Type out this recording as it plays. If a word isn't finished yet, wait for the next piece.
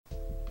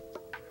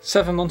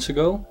7 months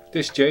ago,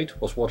 this jade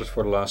was watered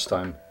for the last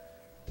time.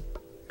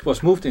 It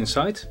was moved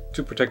inside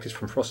to protect it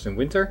from frost in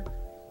winter,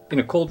 in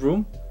a cold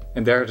room,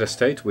 and there it has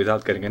stayed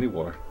without getting any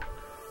water.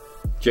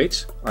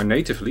 Jades are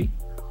natively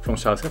from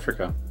South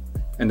Africa,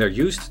 and they're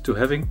used to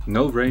having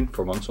no rain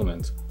for months on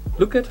end.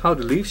 Look at how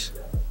the leaves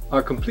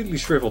are completely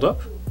shriveled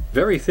up,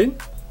 very thin.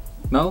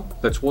 Now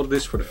let's water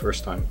this for the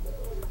first time.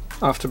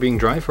 After being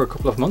dry for a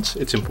couple of months,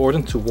 it's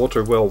important to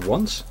water well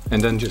once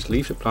and then just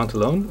leave the plant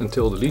alone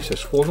until the leaves have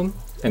swollen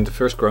and the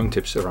first growing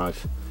tips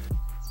arrive.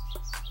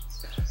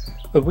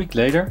 A week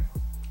later,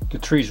 the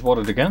tree is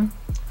watered again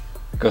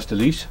because the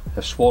leaves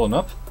have swollen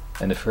up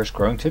and the first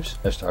growing tips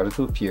have started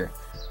to appear.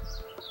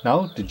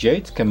 Now the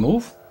jade can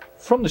move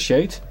from the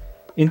shade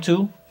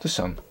into the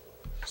sun.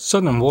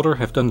 Sun and water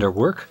have done their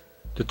work.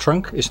 The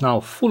trunk is now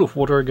full of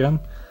water again.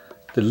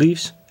 The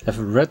leaves have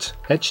a red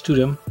edge to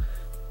them,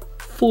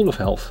 full of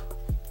health,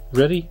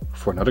 ready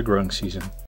for another growing season.